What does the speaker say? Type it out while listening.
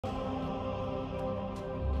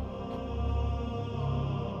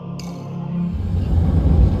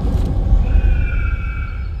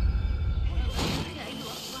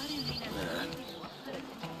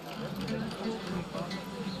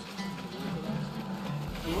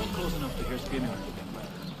We weren't close enough to hear screaming or anything, but...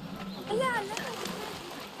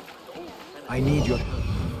 I need your help.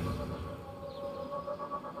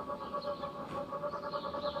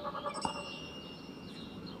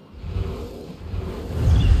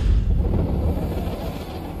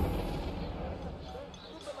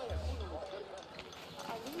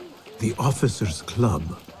 The Officers' Club.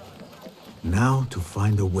 Now to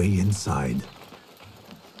find a way inside.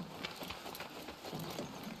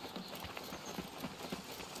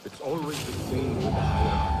 It's always the same with the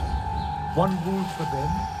higher-ups. One rule for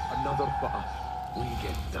them, another for us. We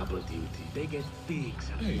get double duty. They get figs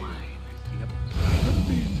and wine.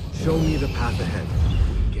 Show me the path ahead.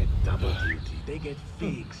 We get double duty. They get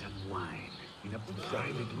figs and wine. In a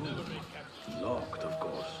private room. Locked, of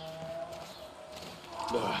course.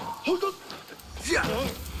 Hold on!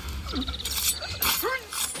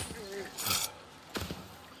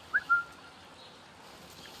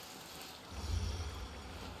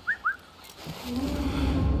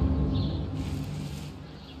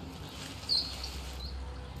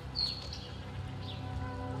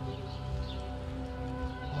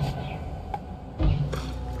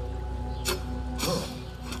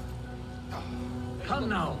 Come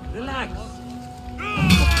now, relax.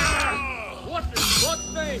 What in God's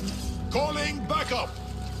name? Calling backup!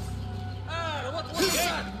 What was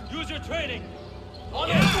that? Use your training. On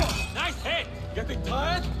it. Nice hit. Getting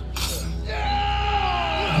tired?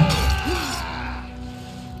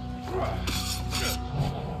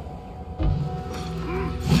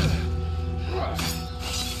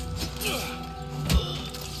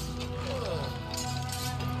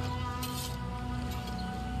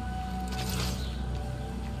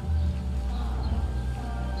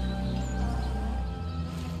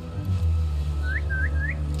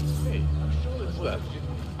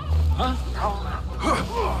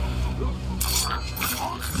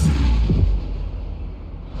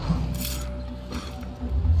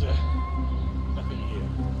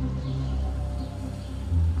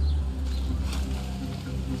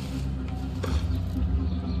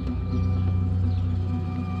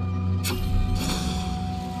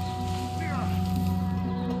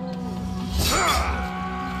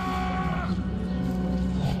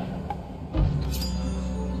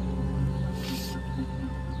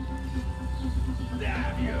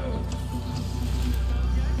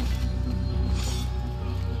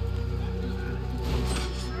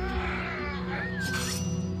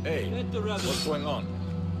 What's going on?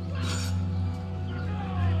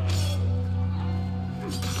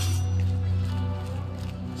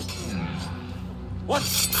 What?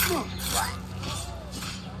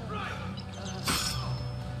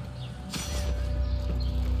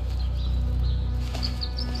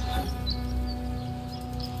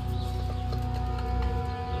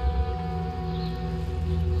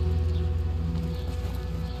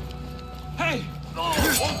 Hey!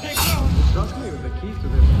 Trust me with the keys to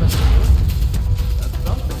this special room. That's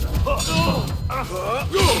something.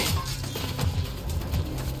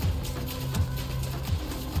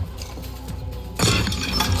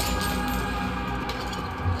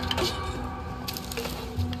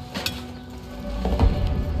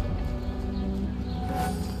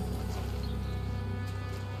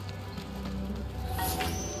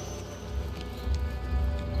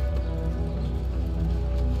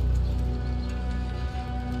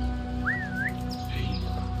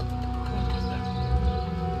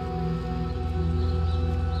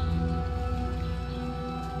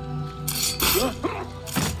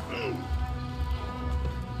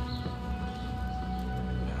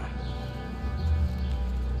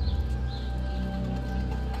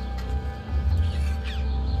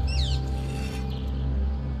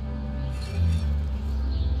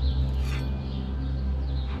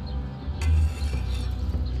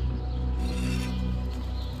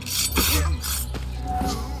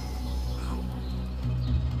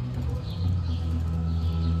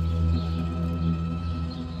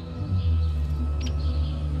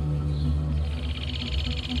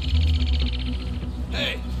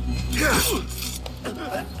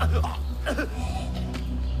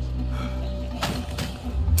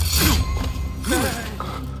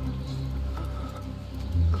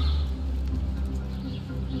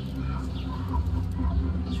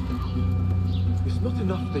 It's not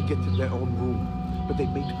enough they get in their own room, but they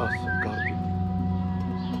make us guardian.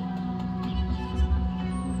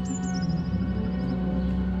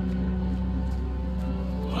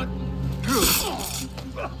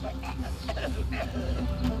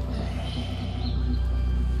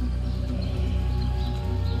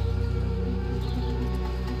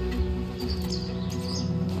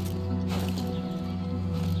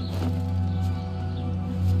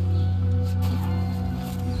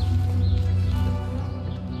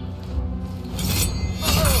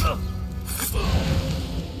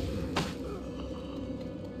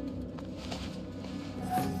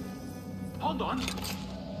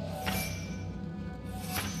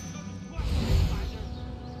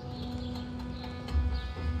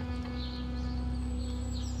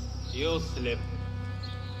 You slip.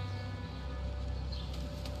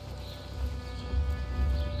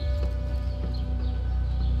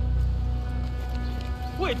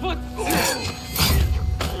 Wait, what?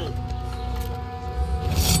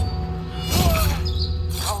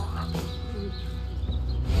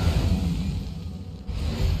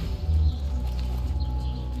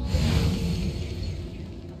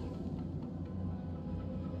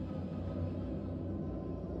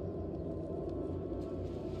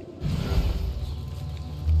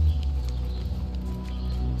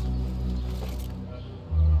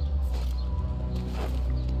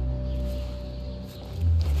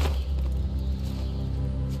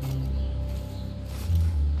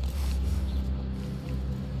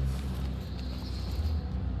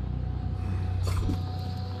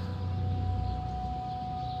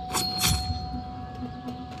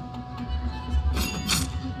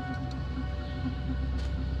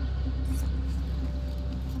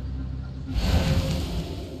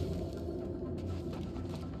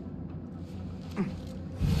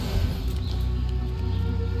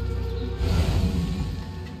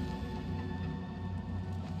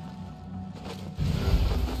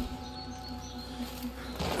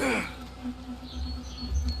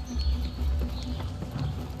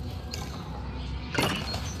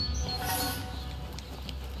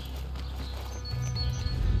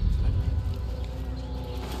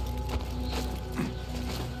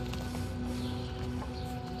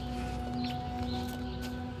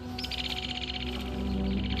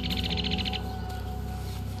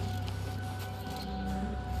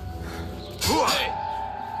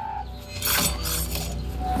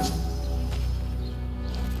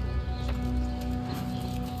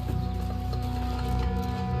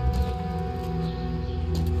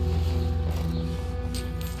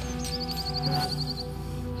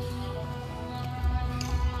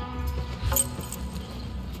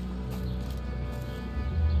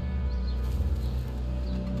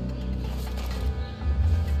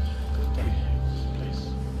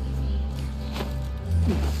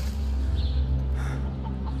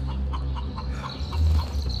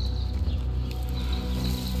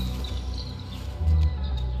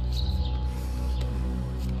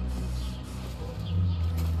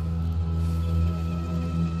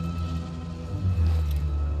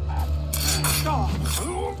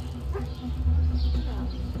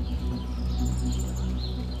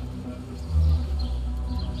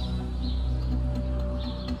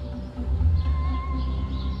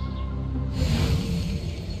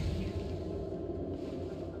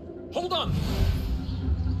 Hold on!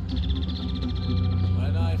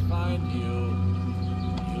 When I find you,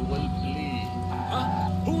 you will bleed. Huh?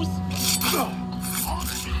 Who's...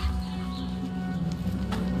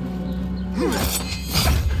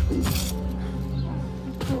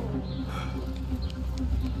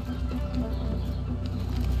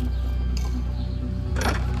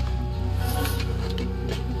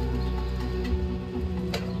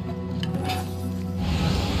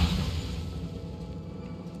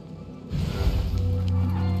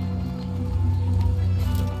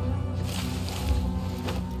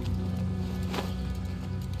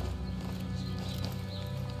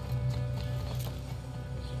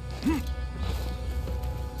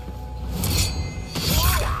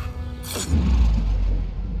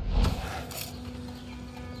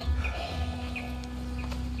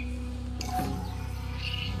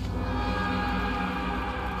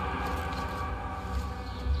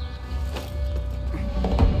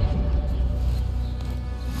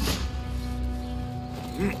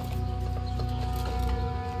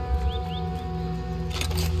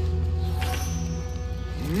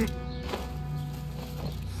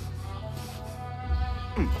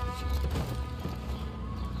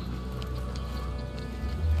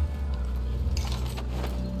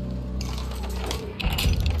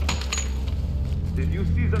 Did you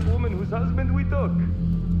see that woman whose husband we took?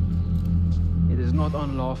 It is not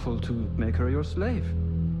unlawful to make her your slave.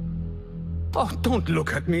 Oh, don't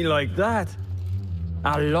look at me like that.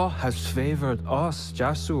 Allah has favored us,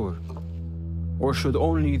 Jasoor. Or should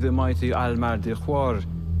only the mighty Al-Mardikhwar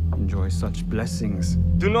enjoy such blessings?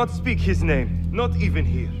 Do not speak his name, not even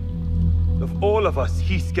here. Of all of us,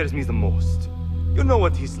 he scares me the most. You know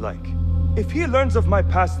what he's like. If he learns of my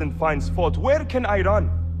past and finds fault, where can I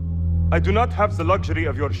run? I do not have the luxury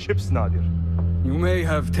of your ships, Nadir. You may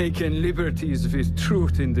have taken liberties with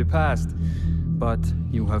truth in the past, but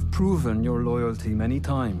you have proven your loyalty many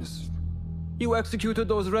times. You executed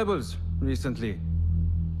those rebels recently.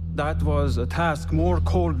 That was a task more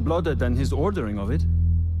cold-blooded than his ordering of it.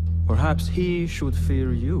 Perhaps he should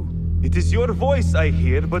fear you. It is your voice I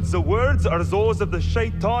hear, but the words are those of the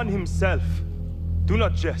Shaitan himself. Do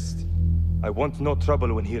not jest. I want no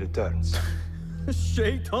trouble when he returns.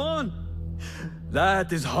 Shaitan!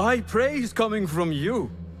 That is high praise coming from you.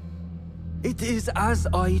 It is as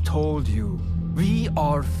I told you. We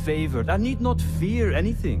are favored and need not fear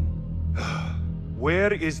anything.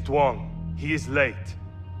 Where is Duong? He is late.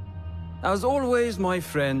 As always, my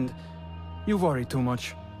friend, you worry too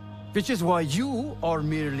much. Which is why you are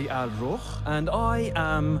merely Al-Ruh, and I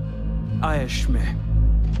am Aeshme.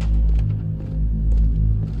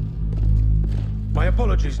 My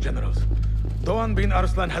apologies, generals. Doğan bin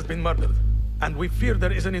Arslan has been murdered, and we fear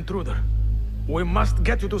there is an intruder. We must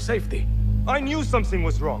get you to safety. I knew something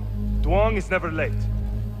was wrong. Duong is never late.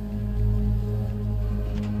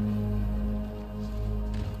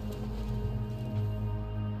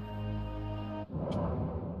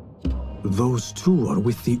 Those two are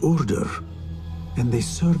with the Order, and they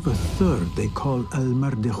serve a third they call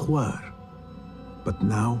Al-Mardekhwar. But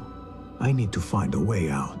now, I need to find a way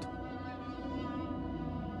out.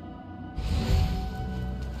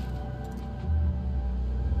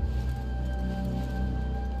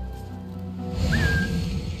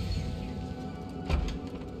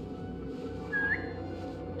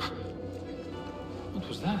 What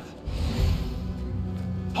was that?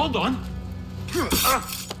 Hold on!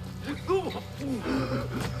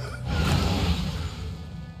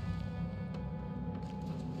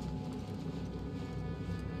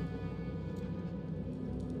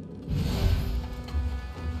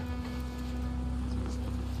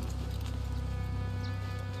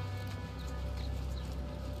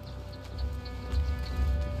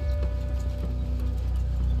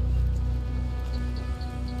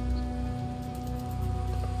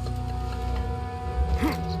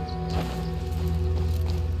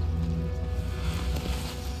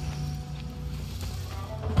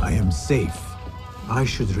 I am safe. I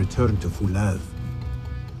should return to Fuladh.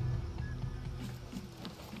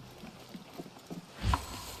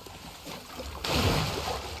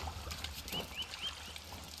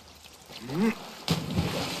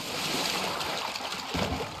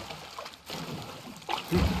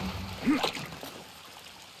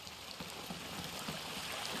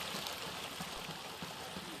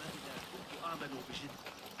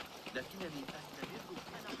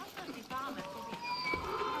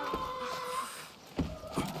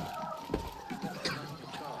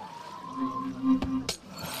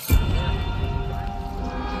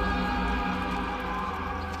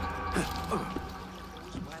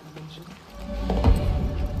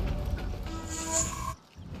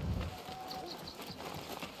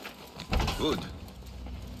 Good.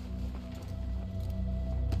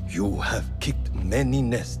 You have kicked many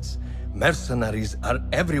nests. Mercenaries are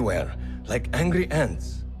everywhere, like angry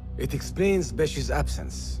ants. It explains Beshi's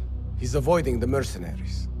absence. He's avoiding the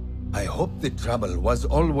mercenaries. I hope the trouble was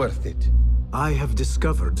all worth it. I have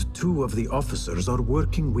discovered 2 of the officers are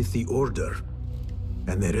working with the Order.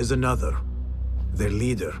 And there is another. Their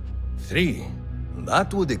leader. 3.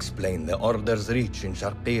 That would explain the Order's reach in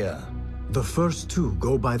Sharqiyah. The first 2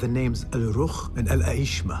 go by the names Al-Ruh and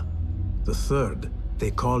Al-Aishma. The third, they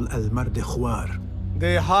call Al-Mardekhwar.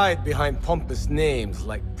 They hide behind pompous names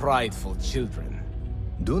like prideful children.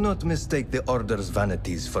 Do not mistake the Order's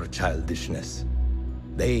vanities for childishness.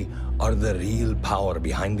 They are the real power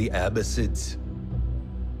behind the Abbasids.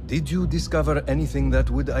 Did you discover anything that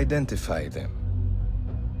would identify them?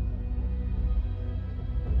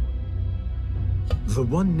 The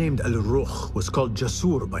one named Al-Ruh was called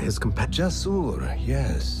Jasoor by his companion. Jasoor,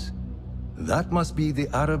 yes. That must be the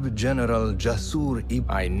Arab general Jasoor ibn...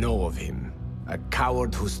 I know of him. A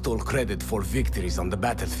coward who stole credit for victories on the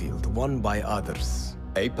battlefield, won by others.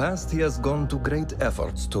 A past he has gone to great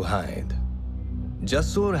efforts to hide.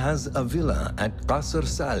 Jasoor has a villa at Qasr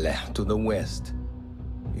Saleh to the west.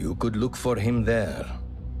 You could look for him there.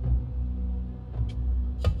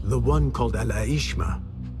 The one called Al-Aishma.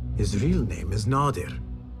 His real name is Nadir.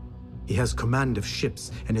 He has command of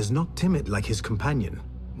ships and is not timid like his companion.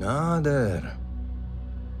 Nadir.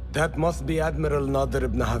 That must be Admiral Nadir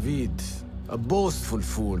ibn Havid. A boastful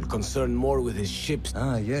fool concerned more with his ships.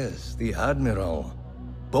 Ah, yes, the Admiral.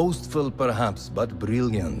 Boastful perhaps, but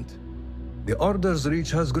brilliant. The Order's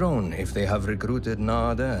reach has grown if they have recruited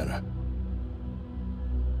Nadir.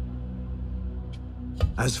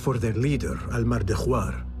 As for their leader,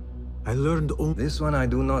 Al-Mardekhwar, I learned only... This one I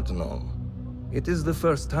do not know. It is the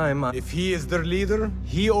first time If he is their leader,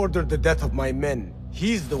 he ordered the death of my men.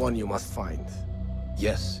 He's the one you must find.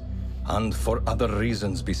 Yes, and for other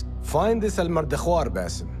reasons Find this Al-Mardekhwar,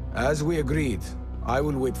 Basim. As we agreed, I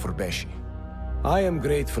will wait for Beshi. I am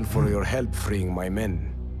grateful for your help freeing my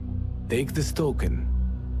men. Take this token.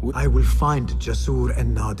 I will find Jasoor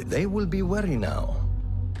and Nadir. They will be wary now.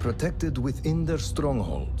 protected within their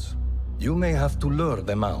strongholds. You may have to lure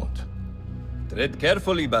them out. Tread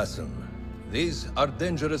carefully, Basim. These are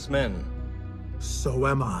dangerous men. So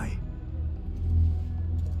am I.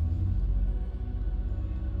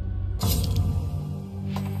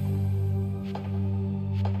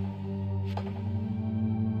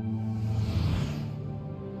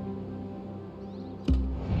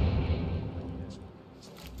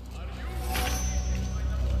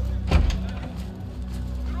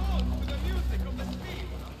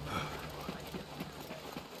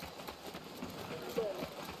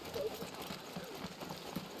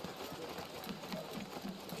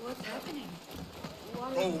 What's happening?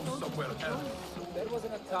 Go somewhere else. There was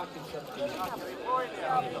an attack in Sharqiyah.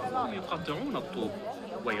 يقطعون الطوب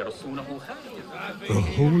ويرصونه خارج. The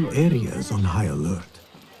whole area is on high alert.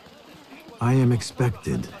 I am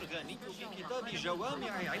expected.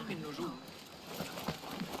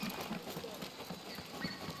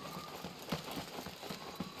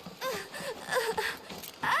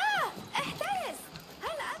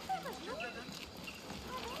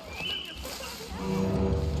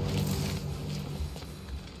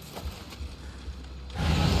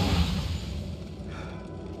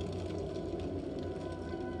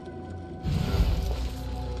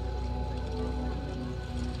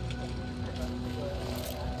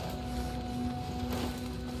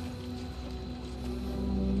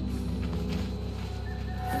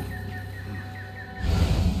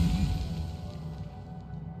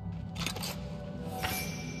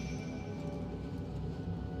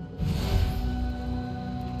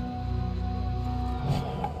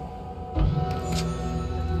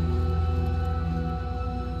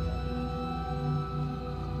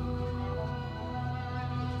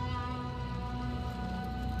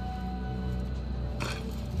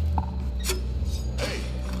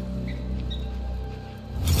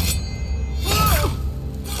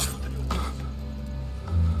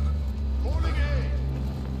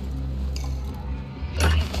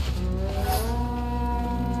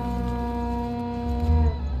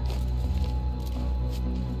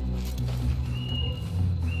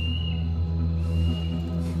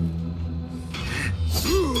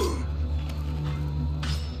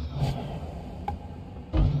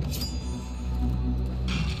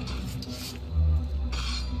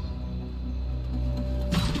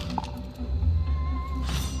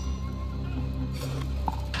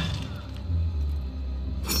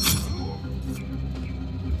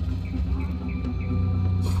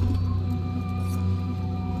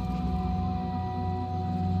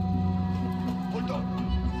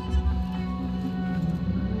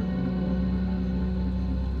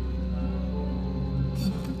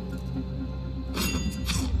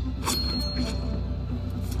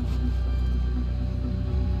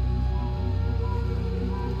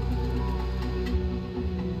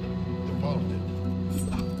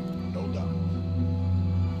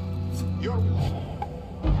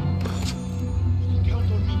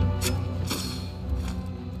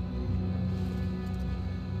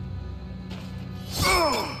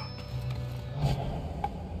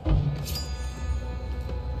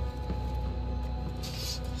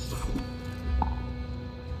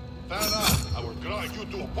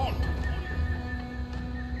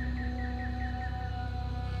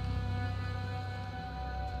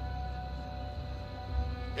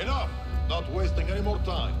 Enough! Not wasting any more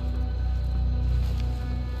time.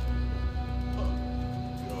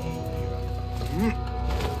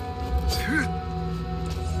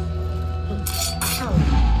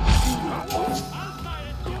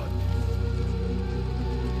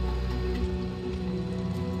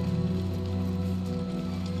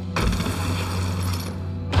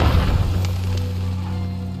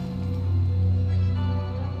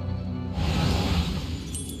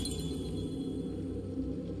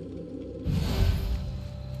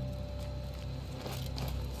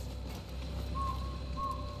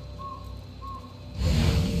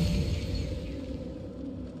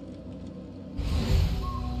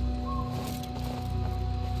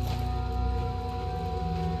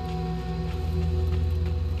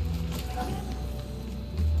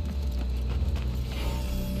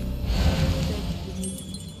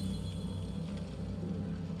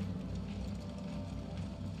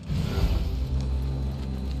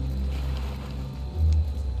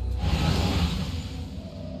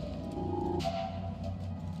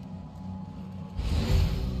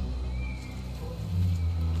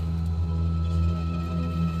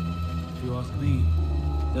 If you ask me,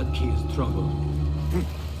 that key is trouble.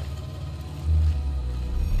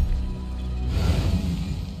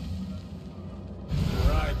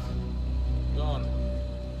 Right. Gone.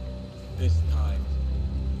 This time.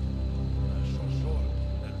 Jasoor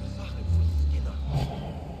and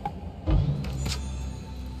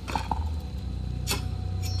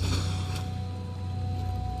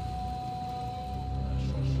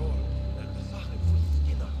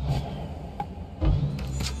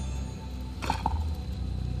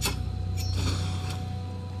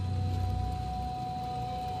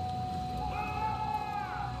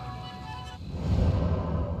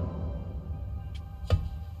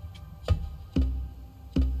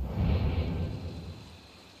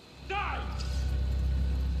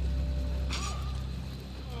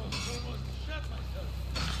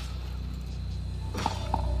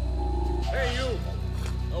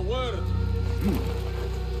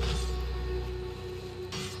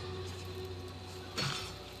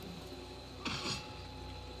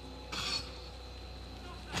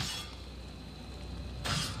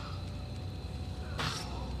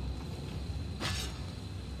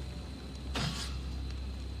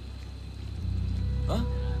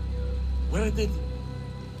Where did...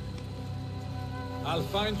 I'll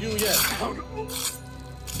find you yet.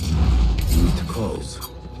 It calls.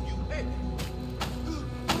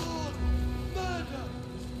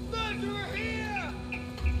 Murderer here!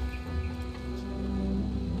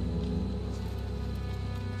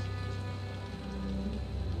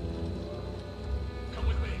 Come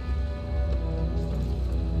with me.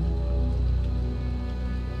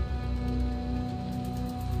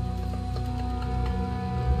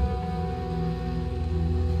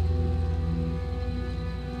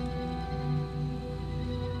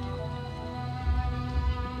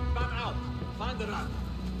 Find the rat.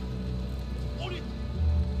 Hold it.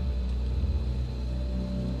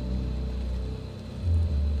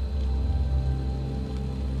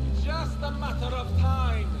 Just a matter of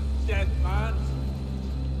time, dead man.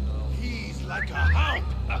 He's like a hound.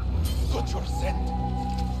 Got your scent.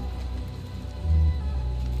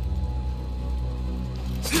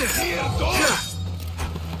 Here, dog.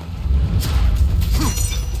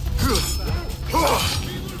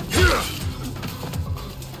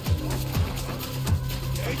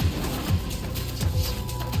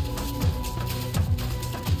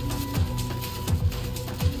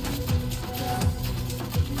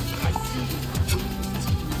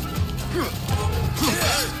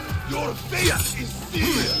 Your face is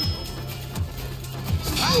sealed!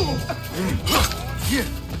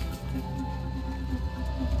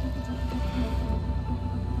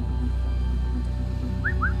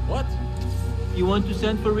 What? You want to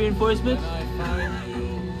send for reinforcements? When I find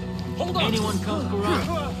you... Hold on! Anyone comes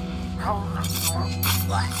around.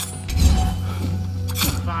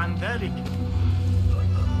 Van Derek.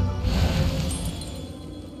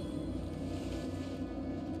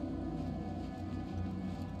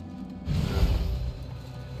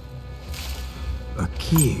 A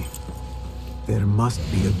key. There must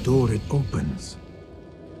be a door it opens.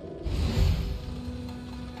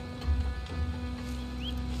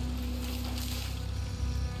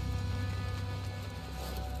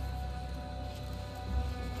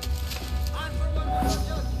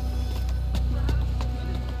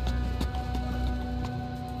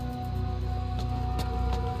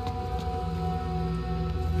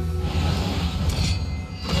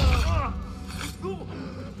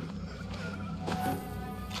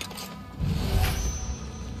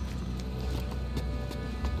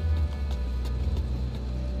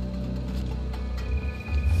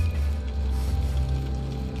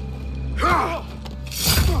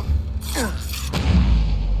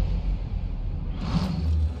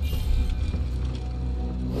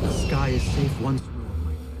 Is safe once more.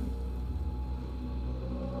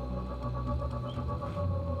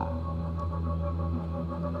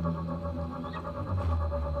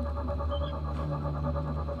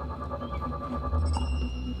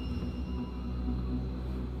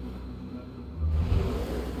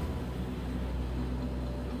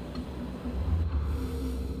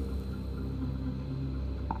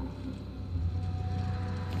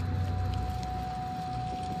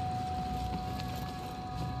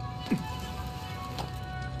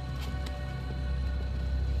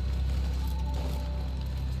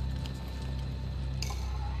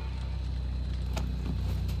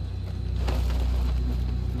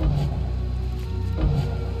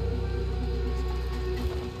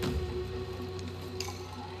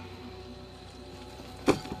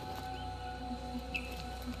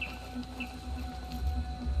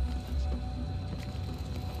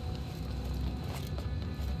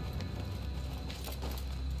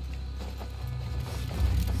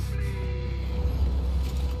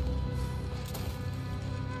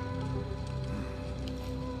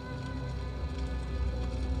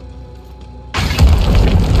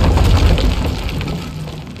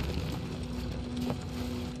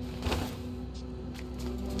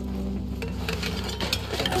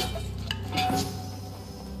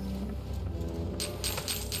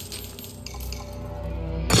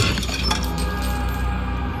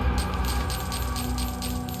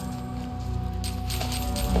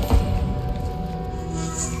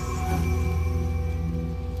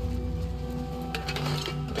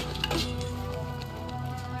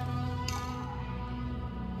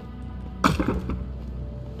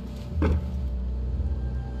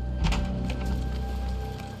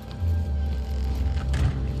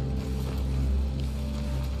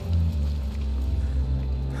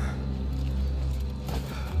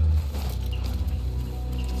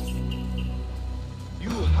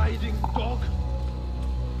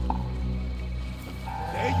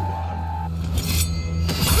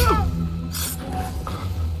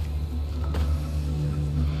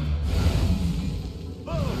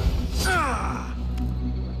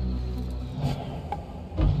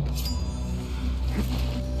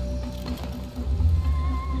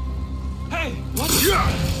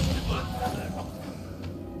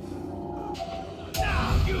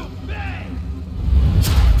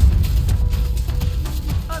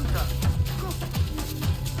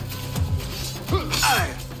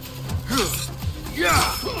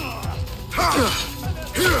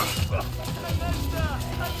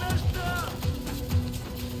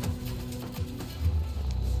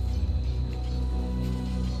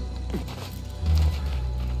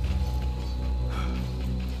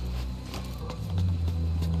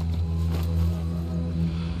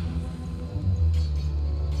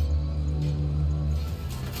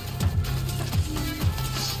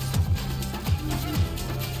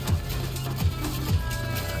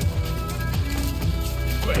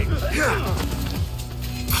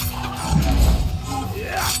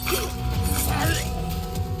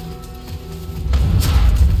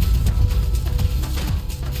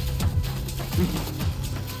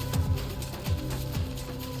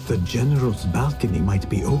 General's balcony might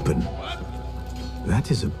be open. That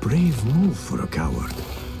is a brave move for a coward.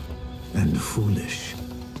 And foolish.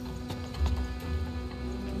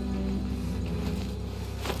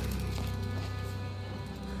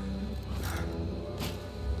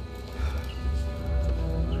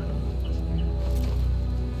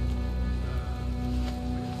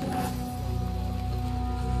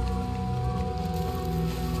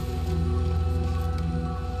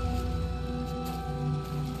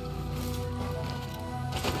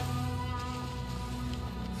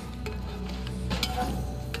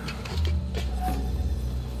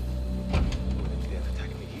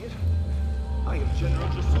 I am General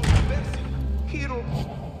Jasoor, hero.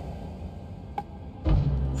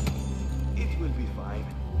 It will be fine.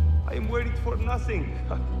 I am worried for nothing.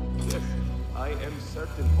 Yes, I am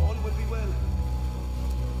certain all will be well.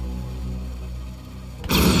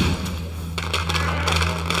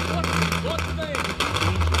 What's the name?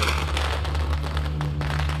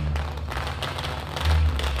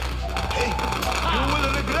 Hey, you will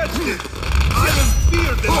regret this. I am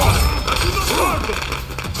feared and I do not pardon.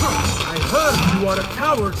 I heard you are a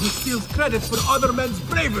coward who steals credit for other men's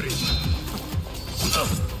bravery.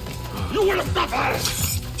 You will suffer!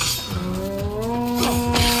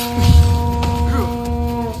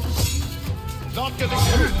 Not getting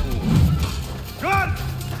hurt. Guard!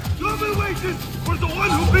 Double wages for the one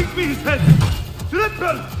who brings me his head!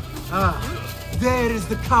 Triple! Ah, there is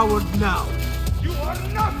the coward now. You are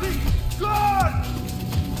nothing! Guard!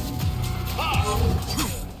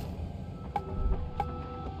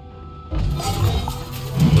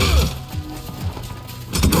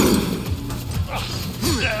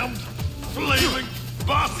 Damn flaming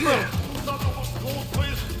bastard! Son of a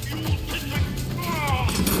gold-faced mule-kicking!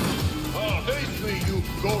 Face me, you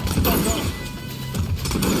goat-sucker!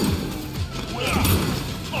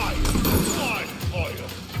 Fire! Fire!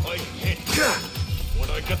 I hate you! When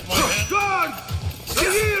I get my hand... Guard! The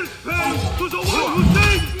years pay to the one who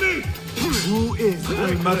saved me! Who is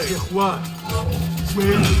Al-Mardikhwan?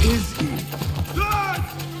 Where is he? Guard!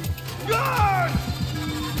 Guard!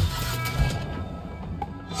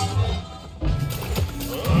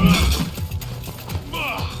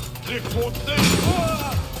 Dick won't stay!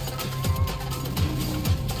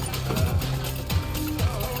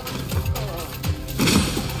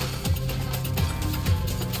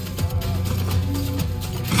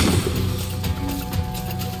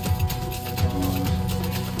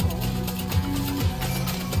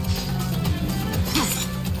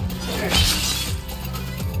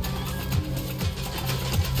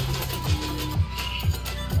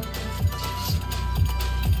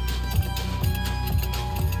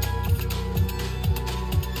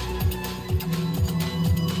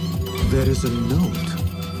 There is a note.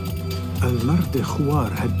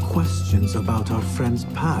 Al-Mardikhwar had questions about our friend's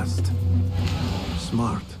past.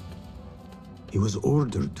 Smart. He was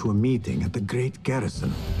ordered to a meeting at the Great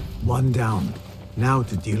Garrison. One down. Now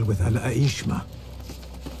to deal with Al-Aishma.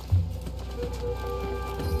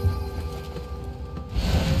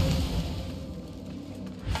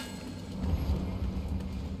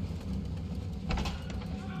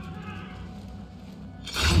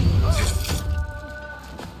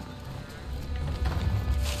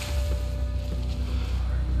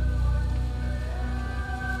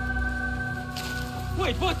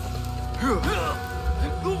 Wait, what?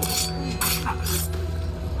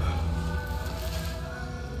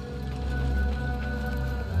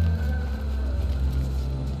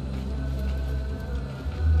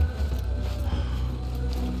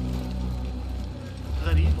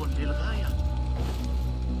 غريب للغاية.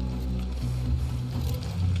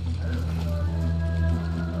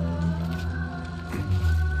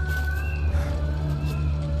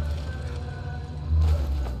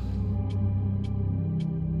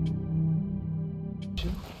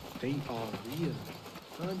 They are real.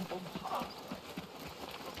 Son of Harbour.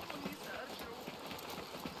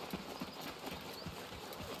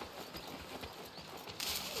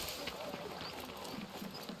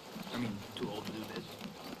 I mean, too old to do this.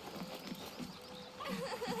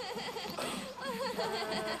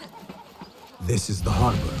 This is the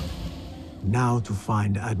harbor. Now to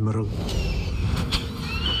find Admiral...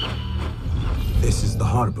 This is the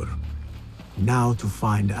harbor. Now to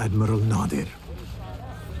find Admiral Nadir.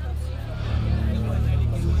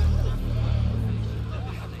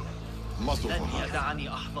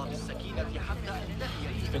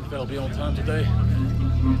 Think they'll be on time today?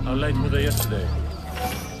 How late were they yesterday?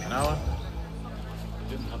 An hour? We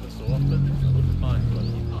didn't have this so often. I wouldn't mind,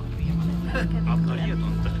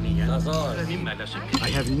 I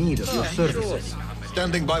have need of your services.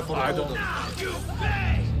 Standing by for I don't...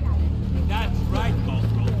 That's right,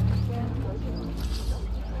 Corporal.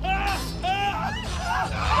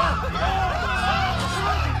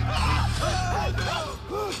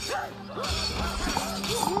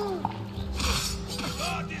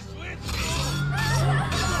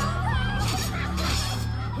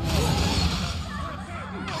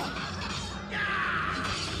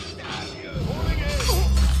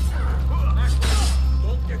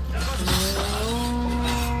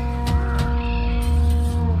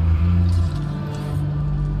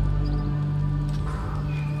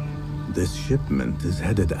 shipment is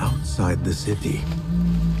headed outside the city.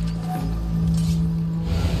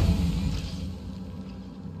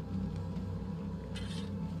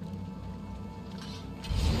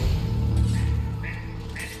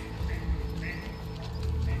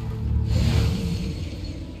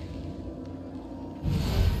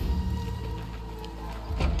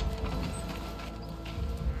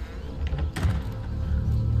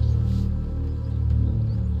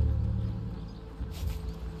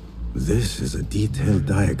 This is a detailed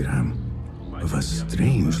diagram of a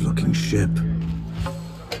strange-looking ship.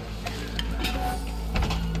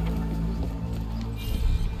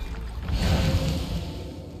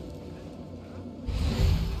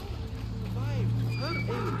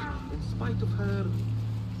 In spite of her...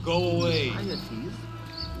 Go away. ...anxieties,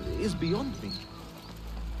 is beyond me.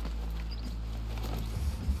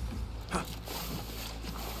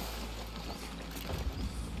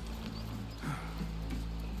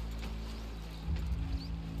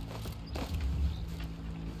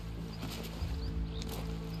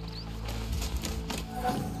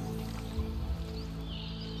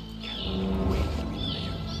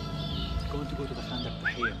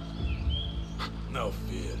 No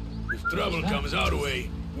fear. If trouble comes our way,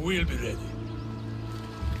 we'll be ready.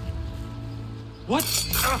 What?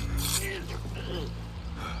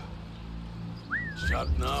 Shut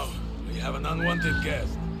now. We have an unwanted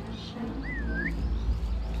guest.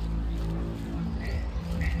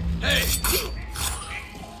 Hey!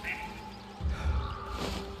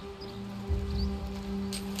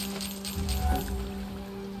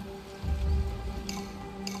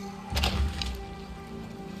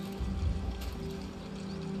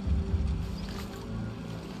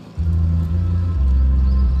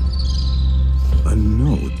 A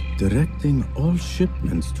note directing all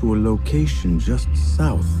shipments to a location just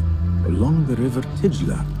south, along the river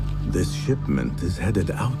Tijla. This shipment is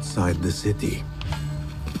headed outside the city.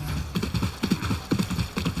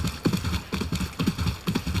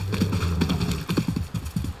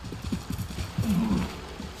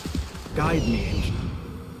 Guide me, Angel.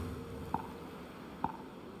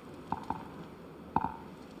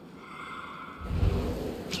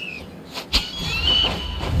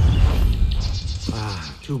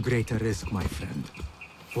 Too great a risk, my friend.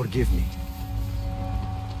 Forgive me.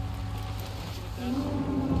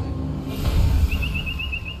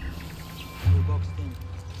 We're boxed in.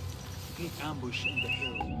 Complete ambush in the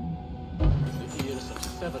hill. The ears of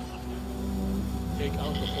 7 of them. Take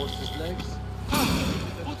out the horse's legs.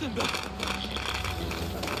 Put him back!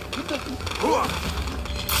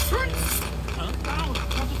 Down!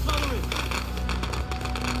 Not to follow it!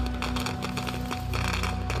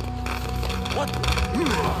 What?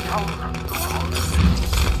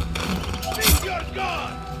 Think you're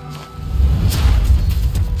gone!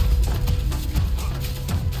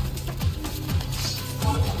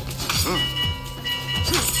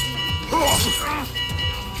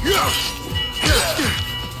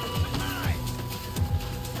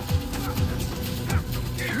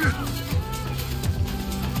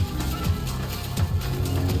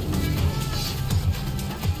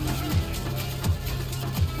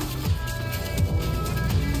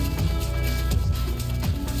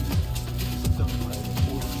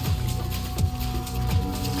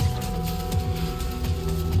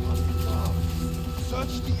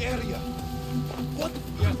 Search the area. What?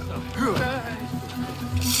 Yes, sir.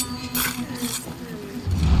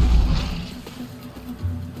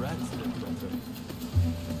 Rats live better.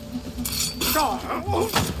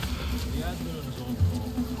 The Admiral is on call.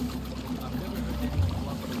 I've never heard anyone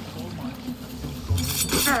love her so much.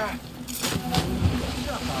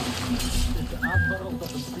 If the Admiral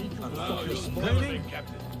doesn't speak, Allow your spoiling,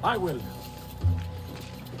 Captain. I will.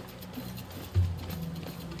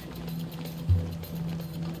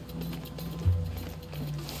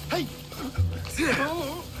 Hey!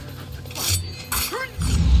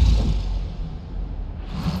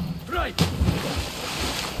 Right!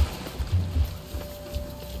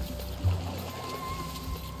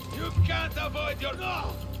 You can't avoid your...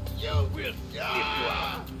 No! You will if you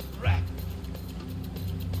are. Rat!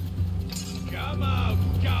 Come out,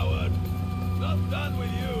 coward! Not done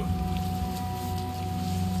with you!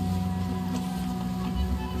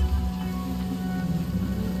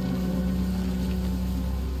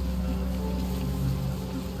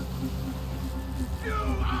 You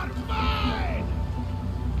are mine!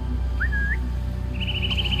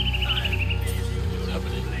 I'll leave you to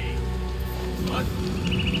happening. What?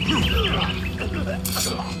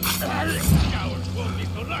 Cowards won't be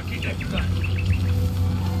so lucky next time.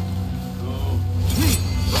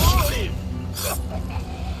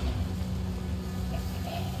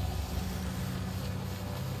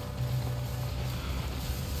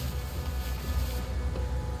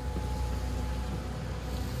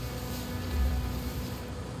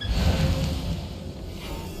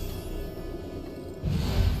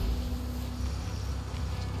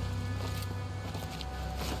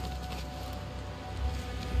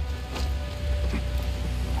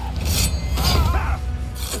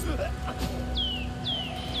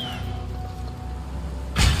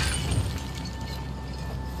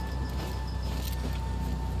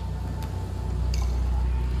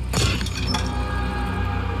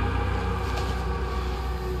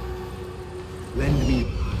 Lend me...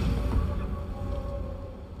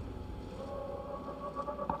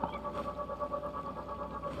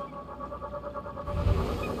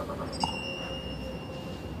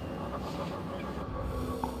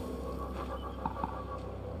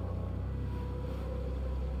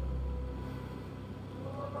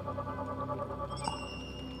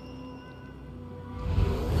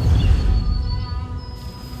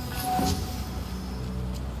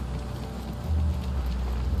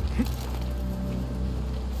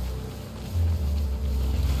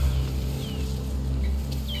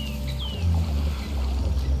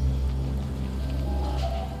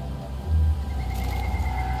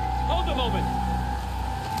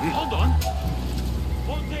 Hold on.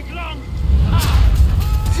 Won't take long.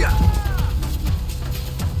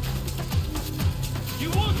 You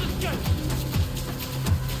won't escape.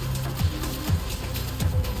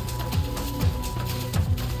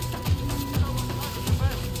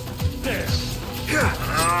 There.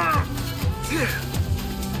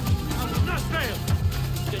 Not fail.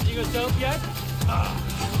 Stitching yourself yet?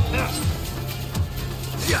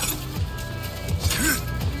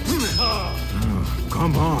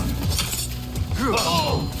 Come on.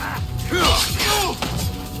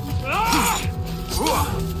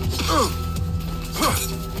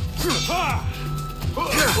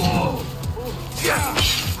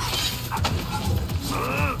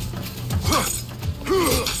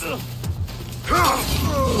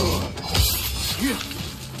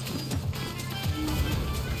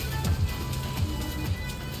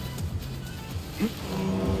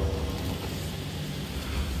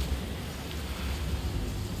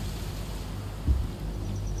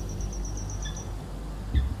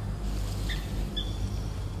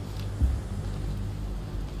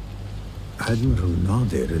 Admiral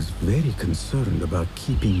Nadir is very concerned about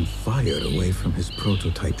keeping fire away from his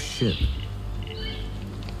prototype ship.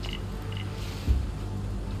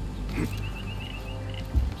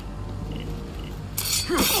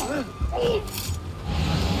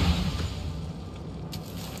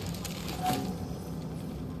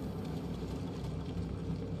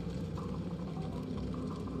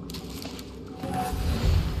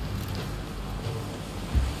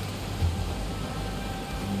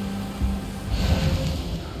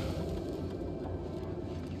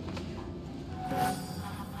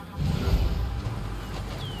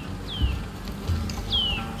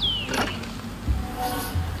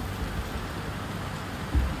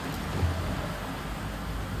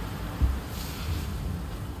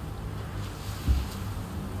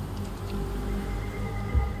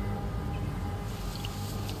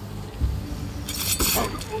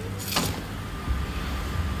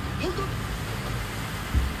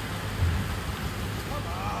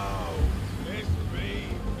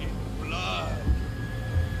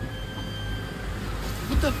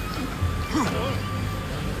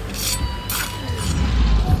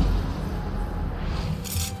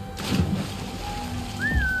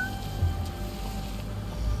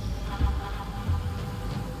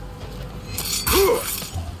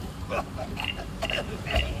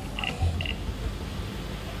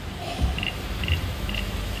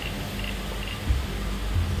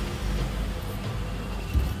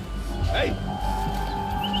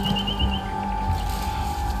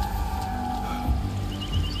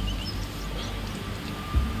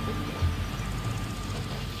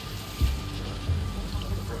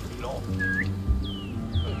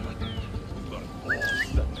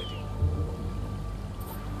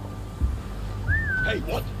 Hey,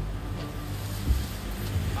 what?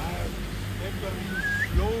 I remember you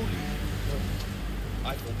slowly. I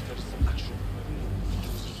hope there's some action.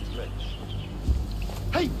 Stretch.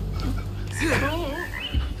 Hey!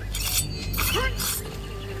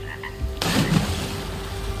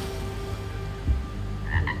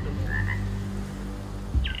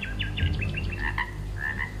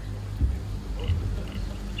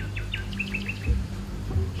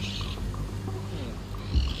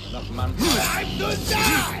 Enough man. Time to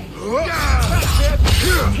die!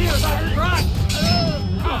 Here's our run!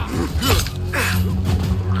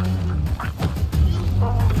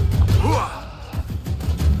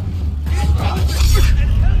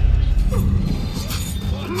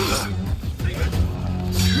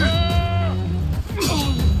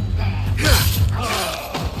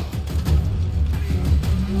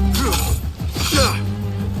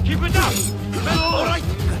 Keep it up! All right!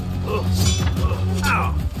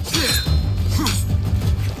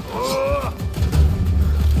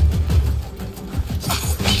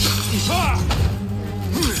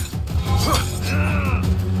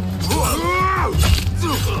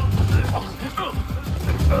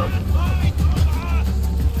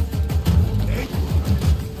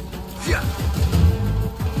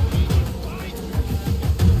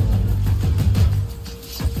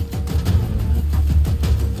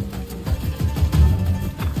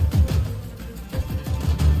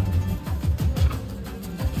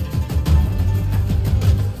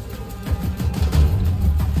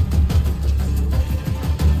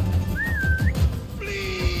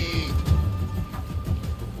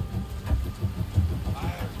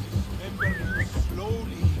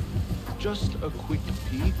 Just a quick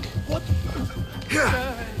peek. What?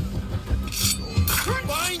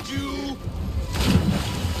 Find you!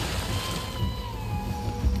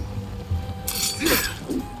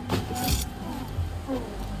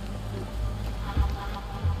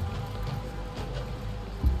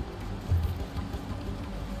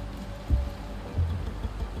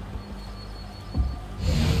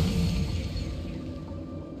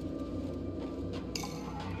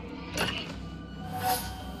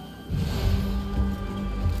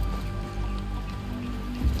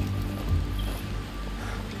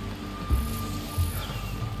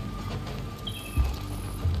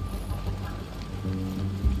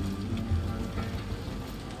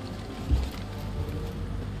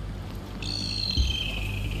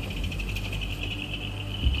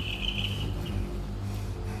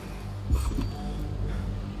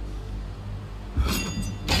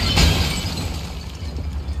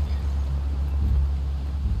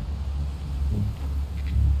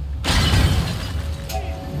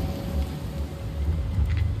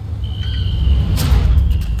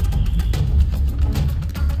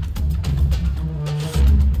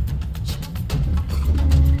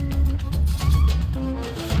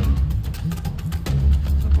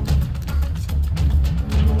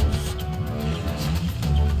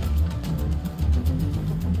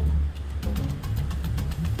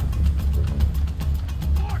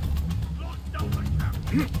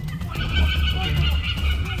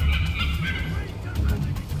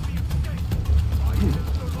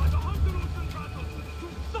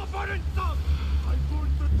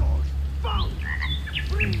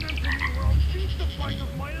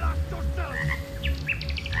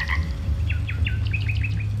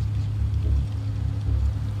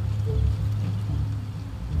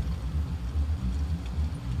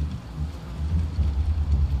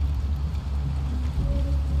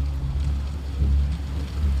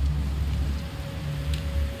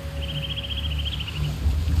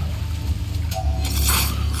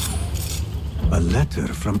 A letter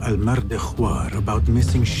from Al-Mardekhwar about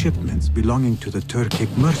missing shipments belonging to the Turkic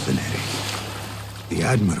mercenaries. The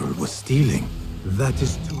Admiral was stealing. That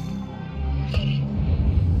is too...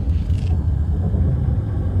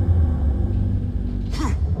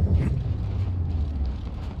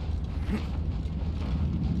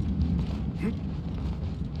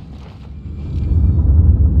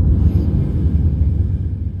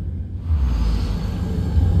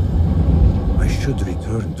 should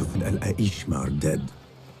return to Al-Aishma are dead.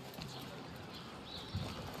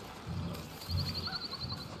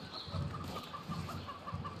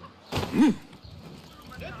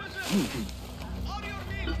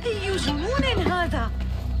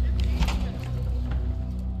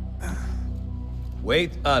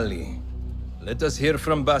 Wait, Ali. Let us hear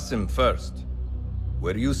from Basim first.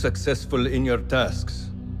 Were you successful in your tasks?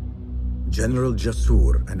 General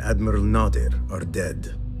Jasoor and Admiral Nadir are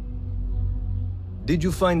dead. Did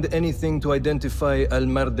you find anything to identify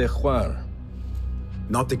Al-Mardekhwar?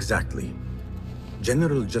 Not exactly.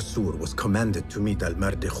 General Jasoor was commanded to meet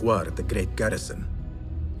Al-Mardekhwar at the Great Garrison.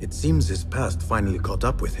 It seems his past finally caught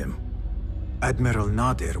up with him. Admiral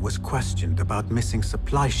Nadir was questioned about missing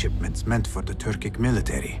supply shipments meant for the Turkic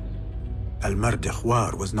military.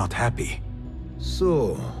 Al-Mardekhwar was not happy.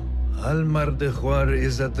 So, Al-Mardekhwar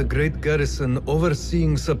is at the Great Garrison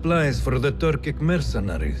overseeing supplies for the Turkic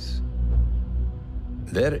mercenaries.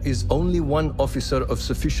 There is only one officer of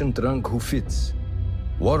sufficient rank who fits.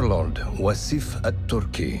 Warlord Wasif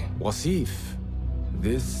at-Turki. Wasif?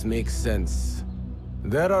 This makes sense.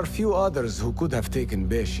 There are few others who could have taken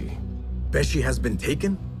Beshi. Beshi has been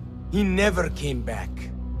taken? He never came back.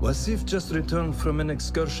 Wasif just returned from an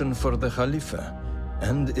excursion for the Khalifa,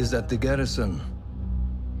 and is at the garrison.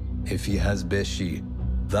 If he has Beshi,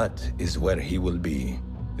 that is where he will be.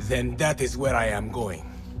 Then that is where I am going.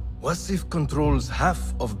 Wasif controls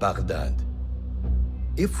half of Baghdad.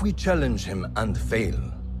 If we challenge him and fail,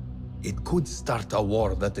 it could start a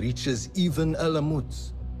war that reaches even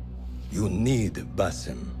Alamut. You need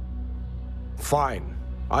Basim. Fine.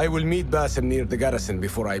 I will meet Basim near the garrison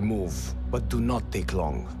before I move, but do not take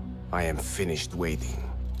long. I am finished waiting.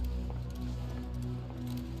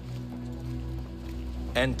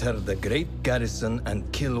 Enter the great garrison and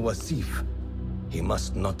kill Wasif. He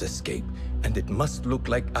must not escape, and it must look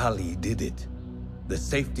like Ali did it. The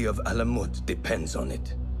safety of Alamut depends on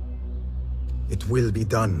it. It will be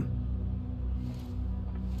done.